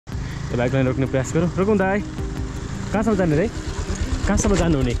त्यो बाइकलाई रोक्ने प्रयास गरौँ। रोकौँ दाइ, कहाँसम्म जाने दाइ, कहाँसम्म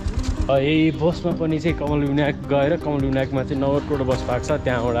जानु हुने? यही बसमा पनि चाहिँ कमल विनायक गएर कमल विनायकमा चाहिँ नगरकोट बस पार्क छ,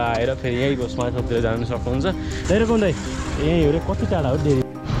 त्यहाँबाट आएर फेरि यही बसमा सबतिर जानु सक्नुहुन्छ। दाइ रोकौँ दाइ, यहीँ हो रे, कति टाढा हो डेरी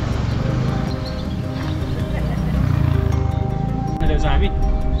हामी।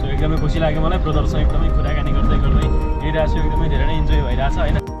 सो एकदमै खुसी लाग्यो मलाई, ब्रदरसँग एकदमै कुराकानी गर्दै हिँडिरहेको छु, एकदमै धेरै नै इन्जोय भइरहेछ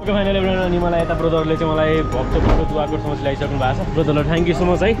होइन। ओके फाइनली अनि मलाई यता ब्रदरले चाहिँ मलाई भक्तपुरको दुवाकोटसम्म ल्याइसक्नु भएको छ। ब्रदरलाई थ्याङ्क यू सो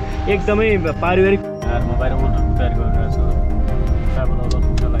मच है, एकदमै पारिवारिक। म बाहिर मोटर तयारी गरिरहेको छु, ट्राभल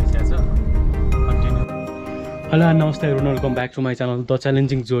लागिसकेको छ। कन्टिन्यू। हेलो नमस्ते everyone, welcome back to my channel the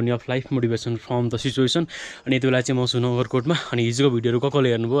challenging journey of life motivation from the situation. अनि यति बेला चाहिँ म छु नगरकोटमा। अनि हिजोको भिडियोहरू कसले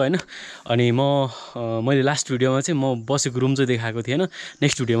हेर्नुभयो होइन। अनि मैले लास्ट भिडियोमा चाहिँ म बसेको रुम चाहिँ देखाएको थिएँ होइन,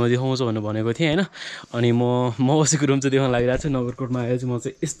 नेक्स्ट भिडियोमा देखाउँछु भनेको थिएँ होइन। अनि म बसेको रुम चाहिँ देखाउन लागिरहेको छु। नगरकोटमा आएर चाहिँ म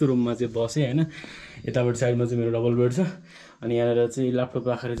चाहिँ यस्तो रुममा चाहिँ बसेँ होइन। यतापट्टि साइडमा चाहिँ मेरो डबल बेड छ, अनि यहाँनिर चाहिँ ल्यापटप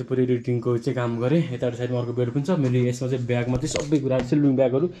राखेर चाहिँ पुरै एडिटिङको चाहिँ काम गरेँ। यतापट्टि साइडमा अर्को बेड पनि छ। मेरो यसमा चाहिँ ब्यागमा चाहिँ सबै कुराहरू सिल्भिङ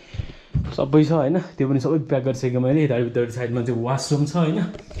ब्यागहरू सबै छ होइन, त्यो पनि सबै प्याक गरिसकेँ मैले। यतापट्टि साइडमा चाहिँ वासरुम छ होइन।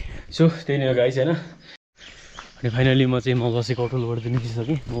 सो त्यही नै हो गाइस होइन। अनि फाइनली म बसेको होटलबाट चाहिँ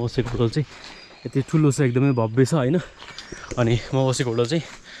निस्किसकेँ। म बसेको होटल चाहिँ यति ठुलो छ, एकदमै भव्य छ होइन। अनि म बसेको होटल चाहिँ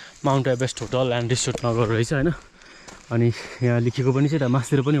Mount Everest hotel and resort नगर रहेछ होइन। अनि यहाँ लेखेको पनि छ, यता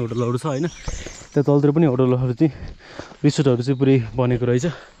मास्तिर पनि होटलहरू छ होइन, त्यहाँ तलतिर पनि होटलहरू चाहिँ रिसोर्टहरू चाहिँ पुरै बनेको रहेछ।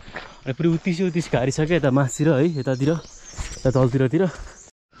 अनि पुरै उत्तिस घारी छ क्या यता मास्तिर है, यतातिर यता तलतिरतिर।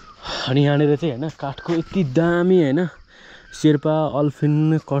 अनि यहाँनिर चाहिँ होइन काठको यति दामी होइन, शेर्पा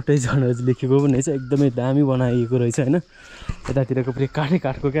अल्फिन कटेज भनेर चाहिँ लेखेको पनि रहेछ, एकदमै दामी बनाइएको रहेछ होइन। यतातिरको पुरै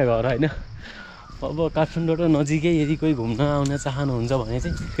काठको क्या घर होइन। अब काठमाडौँबाट नजिकै यदि कोही घुम्न आउन चाहनुहुन्छ भने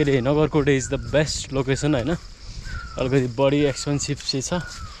चाहिँ के अरे Nagarkot is the best location होइन। अलिकति बढी एक्सपेन्सिभ चाहिँ छ,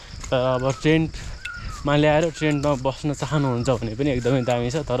 तर अब ट्रेनमा ल्याएर ट्रेनमा बस्न चाहनुहुन्छ भने पनि एकदमै दामी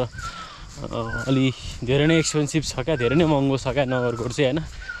छ। तर अलि धेरै नै एक्सपेन्सिभ छ क्या, धेरै नै महँगो छ क्या नगरकोट चाहिँ होइन।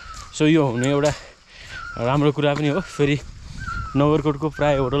 सो यो हुने एउटा राम्रो कुरा पनि हो। फेरि नगरकोटको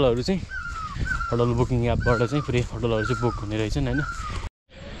प्रायः होटलहरू चाहिँ होटल बुकिङ एपबाट चाहिँ फेरि होटलहरू चाहिँ बुक हुने रहेछन् होइन।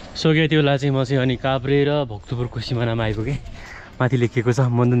 सो क्या त्यो बेला चाहिँ म चाहिँ अनि काभ्रे र भक्तपुरको सिमानामा आइपुगेँ। माथि लेखिएको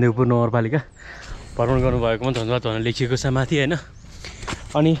छ मदनदेवपुर नगरपालिका भ्रमण गर्नुभएकोमा धन्यवाद भनेर लेखिएको छ माथि होइन।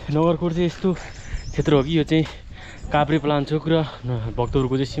 अनि नगरकोट चाहिँ यस्तो क्षेत्र हो कि यो चाहिँ काभ्रे प्लान्चोक र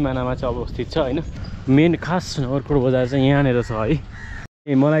भक्तपुरको चाहिँ सिमानामा चाहिँ अवस्थित छ होइन। मेन खास नगरकोट बजार चाहिँ यहाँनिर छ है।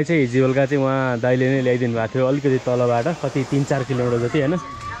 मलाई चाहिँ हिजो बेलुका चाहिँ उहाँ दाइले नै ल्याइदिनु भएको थियो अलिकति तलबाट, कति 3-4 किलोमिटर जति होइन।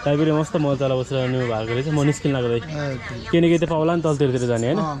 दाइ पनि मस्त मजाले बसेर ल्याउनु भएको रहेछ। म निस्किन लाग्दै किनकि त पाउला नि तलतिरतिर जाने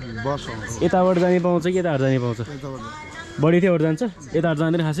होइन। यताबाट जाने पाउँछ कि यताबाट जाने पाउँछ? बढी त्यहाँबाट जान्छ, यताबाट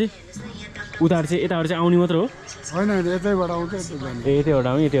जाँदैन खासै। उताबाट चाहिँ यताबाट चाहिँ आउने मात्र हो होइन, यतैबाट आउँछ। ए यतैबाट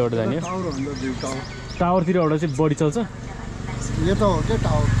आउने, यतैबाट जाने हो। टावरतिरबाट चाहिँ बढी चल्छ। यता हो क्या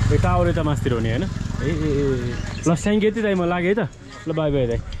टावर, ए टावर यता मास्तिर हुने होइन। ए ल थ्याङ्क यू, यति दाइ म लागेँ है त। ल बाई बाई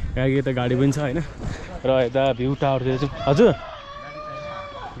दाइ। गाडी यता गाडी पनि छ होइन। र यता भ्यू टावरतिर चाहिँ हजुर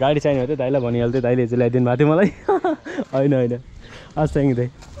गाडी चाहिने भयो त दाइलाई भनिहाल्थ्यो, दाइले चाहिँ ल्याइदिनु भएको थियो मलाई। होइन होइन हस् थ्याङ्क यू दाइ।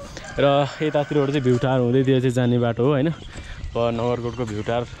 र यतातिरबाट चाहिँ भ्यू टावर हुँदै त्यो चाहिँ जाने बाटो हो होइन। अब नगरकोटको भ्यू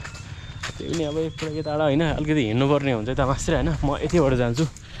टावर त्यो पनि अब एक पुरा टाढा होइन, अलिकति हिँड्नुपर्ने हुन्छ यता मास्तिर होइन। म यतिबाट जान्छु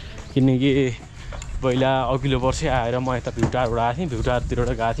किनकि पहिला अघिल्लो वर्षै आएर म यता भ्यू टावरबाट आएको थिएँ, भ्यू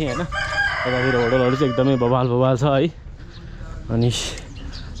टावरतिरबाट गएको थिएँ होइन। यतातिर होटलहरू चाहिँ एकदमै बवाल छ है। अनि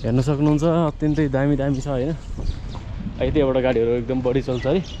हेर्न सक्नुहुन्छ अत्यन्तै दामी छ होइन। यतिबाट गाडीहरू एकदम बढी चल्छ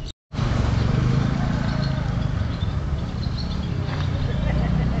है।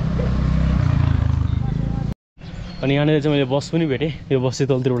 अनि यहाँनिर चाहिँ मैले बस पनि भेटेँ, यो बस चाहिँ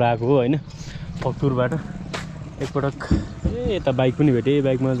तलतिरबाट आएको हो होइन, भक्तपुरबाट एकपटक। ए यता बाइक पनि भेटेँ,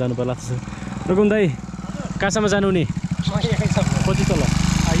 बाइकमा जानु पर्ला जस्तो। रोकौँ दाइ, कहाँसम्म जानु नि? कति तल?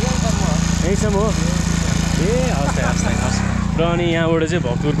 यहीँसम्म हो। ए हस् हस्। र अनि यहाँबाट चाहिँ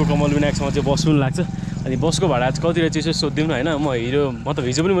भक्तपुरको कमल विनायकसम्म चाहिँ बस पनि लाग्छ। अनि बसको भाडा चाहिँ कति रहेछ यसो सोधिदिउँ न होइन। म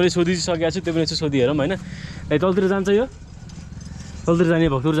हिजो पनि मैले सोधिसकेको छु, त्यो पनि यसो सोधिहेरौँ होइन। दाइ तलतिर जान्छ यो? तलतिर जाने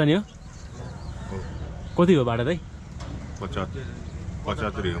भक्तपुर जाने हो? कति हो भाडा दाइ?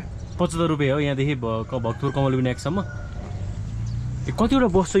 75 रुपियाँ हो यहाँदेखि भक्तपुर कमल विनायकसम्म। कतिवटा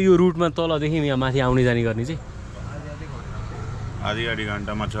बस छ यो रुटमा तलदेखि यहाँ माथि आउने जाने गर्ने चाहिँ? आधी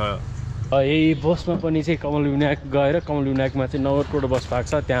घन्टामा छ। यही बसमा पनि चाहिँ कमल विनायक गएर कमल विनायकमा चाहिँ नगरकोट बस पार्क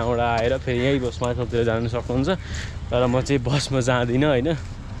छ, त्यहाँबाट आएर फेरि यही बसमा सबतिर जानु सक्नुहुन्छ। तर म चाहिँ बसमा जाँदिनँ होइन।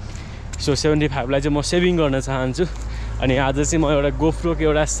 सो 75लाई चाहिँ म सेभिङ गर्न चाहन्छु। अनि आज चाहिँ म एउटा गोप्रोको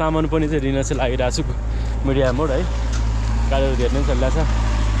एउटा सामान पनि चाहिँ लिन चाहिँ लागिरहेको छु, मिडिया मोड है। गाडीहरू धेरै नै चलिरहेको छ।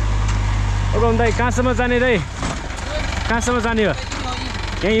 ओके दाइ कहाँसम्म जाने दाइ? कहाँसम्म जाने हो?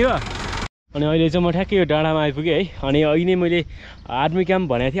 यहीँ हो? अनि अहिले चाहिँ म ठ्याक्कै यो डाँडामा आइपुगेँ है। अनि अहिले मैले आर्मी क्याम्प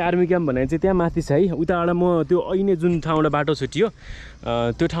भनेको थिएँ। आर्मी क्याम्प भनेको चाहिँ त्यहाँ माथि छ है। उताबाट म त्यो अहिले जुन ठाउँबाट बाटो छुट्टियो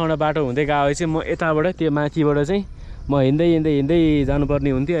त्यो ठाउँबाट बाटो हुँदै गए चाहिँ म यताबाट त्यो माथिबाट चाहिँ म हिँड्दै जानुपर्ने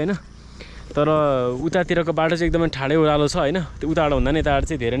हुन्थ्यो होइन। तर उतातिरको बाटो चाहिँ एकदमै ठाडै ओह्रालो छ होइन। त्यो उताबाट हुँदा नि यताबाट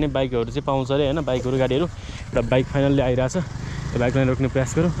चाहिँ धेरै नै बाइकहरू चाहिँ पाउँछ अरे होइन। बाइकहरू गाडीहरू एउटा बाइक फाइनल्ली आइरहेछ। त्यो बाइकलाई रोक्ने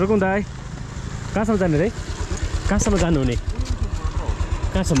प्रयास गरौँ। रोकौँ त है। कहाँसम्म जाने रे? कहाँसम्म जानु हुने?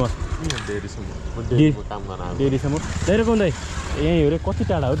 कहाँसम्म? डेरीसम्म त्यही रोकौँ दाइ। यहीँ हो रे। कति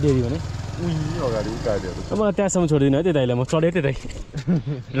टाढा हो डेरी भने? मलाई त्यहाँसम्म छोडिदिनु है त्यो दाइलाई। म चढेँ त्यो दाइ।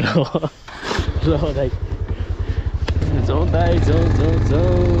 ल दाइ जाउँ दाइ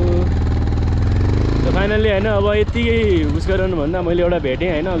जाउँ। फाइनल्ली होइन अब यति उस गरौँ भन्दा मैले एउटा भेटेँ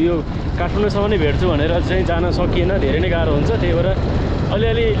होइन। अब यो काठमाडौँसम्म नै भेट्छु भनेर चाहिँ जान सकिएन। धेरै नै गाह्रो हुन्छ। त्यही भएर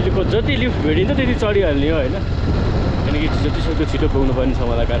अलिअलि जति लिफ्ट भेटिन्छ त्यति चढिहाल्ने हो होइन। किनकि जतिसक्दो छिटो पुग्नुपर्ने छ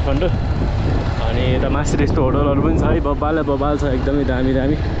मलाई काठमाडौँ। अनि यता मास्टर यस्तो होटलहरू पनि छ है। बबाल छ एकदमै दामी।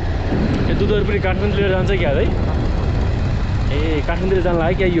 यो दुधहरू पनि काठमाडौँ लिएर जान्छ क्या है? ए काठमाडौँ जान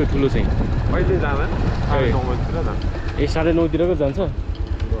लाग्यो क्या यो ठुलो चाहिँ? कहिले जाँदा? ए 9:30को जान्छ।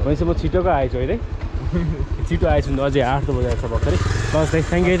 भनेपछि म छिटोको आएछु है। छिटो आएछु नि अझै 8 बजेको छ भर्खरै। बस दाइ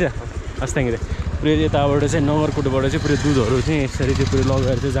थ्याङ्क यू है। हस् थ्याङ्क यू दाइ। पुरै यताबाट चाहिँ नगरकोटबाट चाहिँ पुरै दुधहरू चाहिँ यसरी चाहिँ पुरै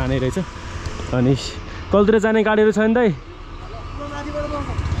लगेर चाहिँ जाने रहेछ। अनि तलतिर जाने गाडीहरू छैन दाइ?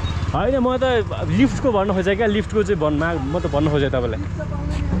 होइन म त लिफ्टको भन्न खोजेँ क्या। लिफ्टको चाहिँ म त भन्न खोजेँ तपाईँलाई।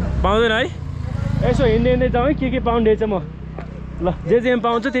 पाउँदैन है? यसो हिँड्दै जाउँ है। के पाउने रहेछ म? ल जे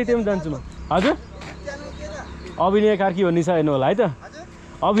पाउँछ त्यही जान्छु म। हजुर अभिनय कार्की भन्ने छ हेर्नु होला है त।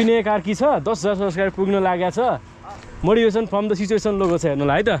 अभिनय कार्की छ। 10,000 सब्सक्राइबर पुग्न लागेको छ। Motivation from the situation logo छ हेर्नु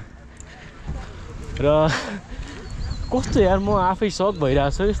होला है त। र कस्तो यार म आफै सक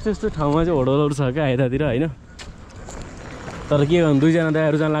भइरहेको छु। यस्तो ठाउँमा चाहिँ होटलहरू छ क्या यतातिर होइन। तर के गर्नु 2जना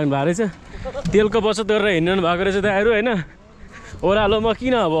दाइहरू जान लाग्नु भएको रहेछ। तेलको बचत गरेर हिँड्नु भएको रहेछ दाइहरू होइन। ओह्रालोमा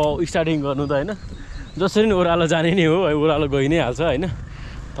किन अब स्टार्टिङ गर्नु त होइन। जसरी नि ओह्रालो जाने नै हो। ओह्रालो गइ नै हाल्छ होइन।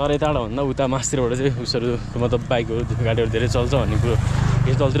 तर यताबाट भन्दा उता मास्तिरबाट चाहिँ उसहरू मतलब बाइकहरू गाडीहरू धेरै चल्छ भन्ने कुरो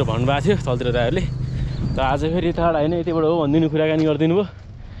यस तलतिर भन्नुभएको थियो तलतिर दाइहरूले। त आज फेरि यताबाट होइन यतिबाट हो भनिदिनु कुराकानी गरिदिनु भयो।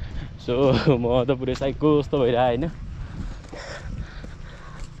 सो म त पुरै साइकको जस्तो भइरहेको होइन।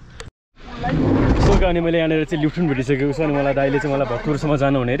 अनि मैले यहाँनिर चाहिँ लिफ्ट पनि भेटिसकेको छु। अनि मलाई दाइले चाहिँ मलाई भक्तपुरसम्म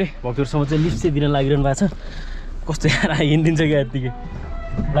जानु हुने अरे। भक्तपुरसम्म चाहिँ लिफ्ट चाहिँ दिन लागिरहनु भएको छ। कस्तो यार हिँडिदिन्छ क्या यत्तिकै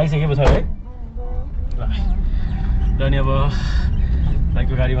लागिसके पछाडि है। र अनि अब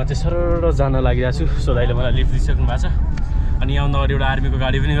दाइको गाडीमा चाहिँ सरर जान लागिरहेको छु। सो दाइले मलाई लिफ्ट दिइसक्नु भएको छ। अनि यहाँ अगाडि एउटा आर्मीको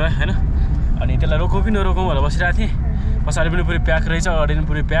गाडी पनि गयो होइन। अनि त्यसलाई रोकौँ कि नरोकौँ भनेर बसिरहेको थिएँ। पछाडि पनि पुरै प्याक रहेछ। अगाडि पनि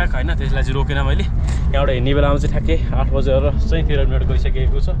पुरै प्याक होइन। त्यसलाई चाहिँ रोकेन मैले। यहाँबाट हिँड्ने बेलामा चाहिँ ठ्याक्कै 8 बजेर चाहिँ 13 मिनट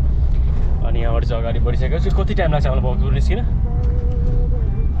गइसकेको छ। अनि यहाँबाट चाहिँ अगाडि बढिसकेको छु। कति टाइम लाग्छ मलाई भक्तपुर निस्किन?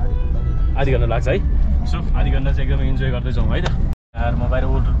 आधी घन्टा लाग्छ है। सो आधी घन्टा चाहिँ एकदमै इन्जोय गर्दै जाउँ है त। यार म बाहिर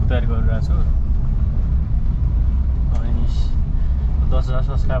ओल्डरको तयारी गरिरहेको छु। अनि 10,000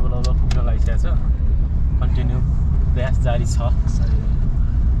 सब्सक्राइबर लगभग पुग्न लागिसकेको छ। कन्टिन्यू प्रयास जारी छ।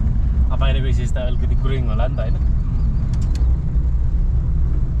 बाहिर गइसकेपछि त अलिकति ग्रोइङ होला नि त होइन।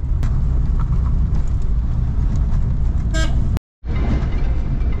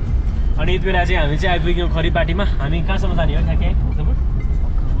 अनि यति बेला चाहिँ हामी चाहिँ आइपुग्यौँ खरीपाटीमा। हामी कहाँसम्म जाने हो ठ्याक्कै?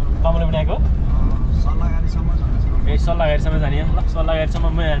 कमला पनि आएको? ए सल्लाहगारीसम्म जाने हो। ल सल्लाहगारीसम्म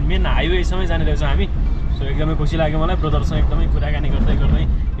मेन हाइवेसम्मै जाने रहेछौँ हामी। सो एकदमै खुसी लाग्यो मलाई। ब्रदरसँग एकदमै कुराकानी गर्दै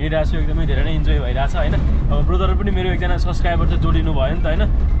हिँडिरहेको छु। एकदमै धेरै नै इन्जोय भइरहेको छ होइन। अब ब्रदर पनि मेरो एकजना सब्सक्राइबर चाहिँ जोडिनु भयो नि त होइन।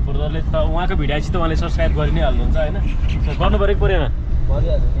 ब्रदरले त उहाँको भिडियोपछि त उहाँले सब्सक्राइब गरि नै हाल्नुहुन्छ होइन। गर्नु पऱ्यो कि परेन?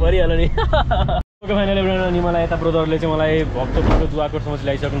 परिहाल्यो नि। फाइनली ब्रदर हिमालय यता ब्रदरले चाहिँ मलाई भक्तपुरको दुवाकोटसम्म चाहिँ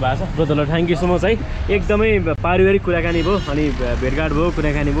ल्याइसक्नु भएको छ। ब्रदरलाई थ्याङ्क यू सो मच है। एकदमै पारिवारिक कुराकानी भयो। अनि भेटघाट भयो,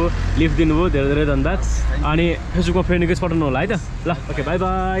 कुराकानी भयो, लिफ्ट दिनुभयो। धेरै धेरै धन्यवाद। अनि फेसबुकमा फ्रेन्ड रिक्वेस्ट पठाउनु होला है त। ल okay by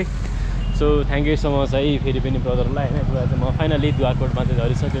by. So thank you so much है फेरि पनि ब्रदरलाई होइन। कुरा चाहिँ म फाइनली दुवाकोटमा चाहिँ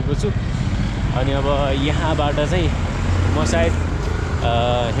झरिसकेको छु। अनि अब यहाँबाट चाहिँ म सायद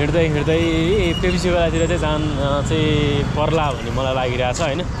हिँड्दै पेप्सी गोलातिर चाहिँ जान चाहिँ पर्ला भन्ने मलाई लागिरहेछ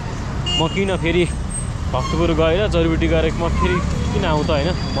होइन। म किन फेरि भक्तपुर गएर जडीबुटी गरेर म फेरि किन आउँ त होइन।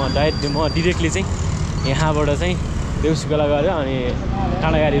 म डिरेक्टली चाहिँ यहाँबाट चाहिँ देउसी गोला गएर अनि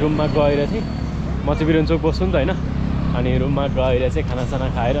काँडागाडी रुममा गएर चाहिँ म चाहिँ बिरन्चोक बस्छु नि त होइन। अनि रुममा गएर चाहिँ खानासाना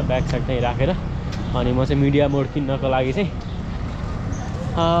खाएर ब्याग स्याग चाहिँ राखेर अनि म चाहिँ मिडिया मोड किन्नको लागि चाहिँ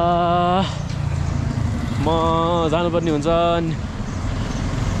म जानुपर्ने हुन्छ।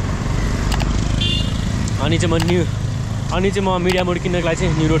 अनि चाहिँ म मिडिया मोड किन्नको लागि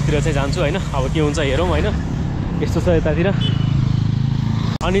चाहिँ न्यु रोडतिर चाहिँ जान्छु होइन। अब के हुन्छ हेरौँ होइन। यस्तो छ यतातिर।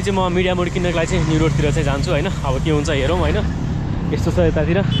 अनि चाहिँ म मिडिया मोड किन्नको लागि चाहिँ न्यु रोडतिर चाहिँ जान्छु होइन। अब के हुन्छ हेरौँ होइन। यस्तो छ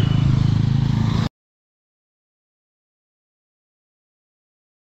यतातिर।